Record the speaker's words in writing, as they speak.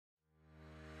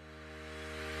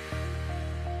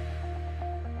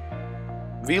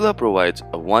Uila provides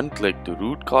a one-click to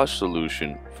root cause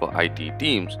solution for IT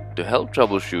teams to help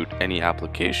troubleshoot any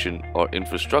application or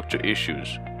infrastructure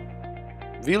issues.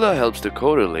 Uila helps to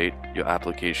correlate your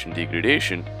application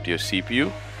degradation to your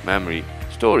CPU, memory,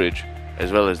 storage,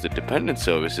 as well as the dependent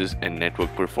services and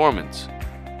network performance.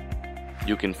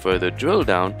 You can further drill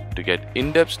down to get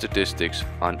in-depth statistics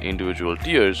on individual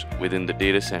tiers within the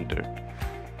data center.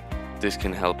 This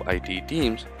can help IT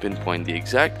teams pinpoint the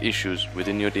exact issues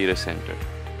within your data center.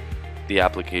 The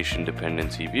application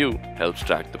dependency view helps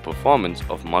track the performance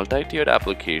of multi-tiered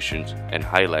applications and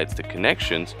highlights the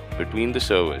connections between the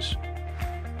servers.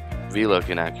 Uila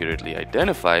can accurately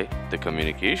identify the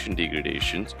communication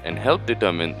degradations and help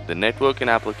determine the network and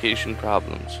application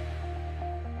problems.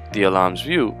 The alarms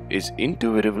view is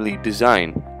intuitively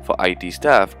designed for IT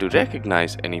staff to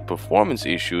recognize any performance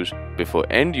issues before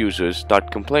end users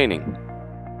start complaining.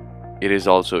 It is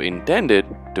also intended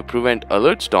to prevent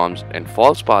alert storms and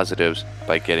false positives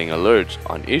by getting alerts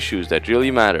on issues that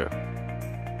really matter.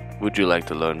 Would you like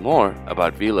to learn more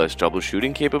about Uila's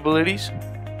troubleshooting capabilities?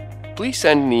 Please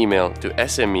send an email to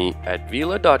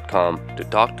sme@uila.com to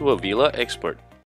talk to a Uila expert.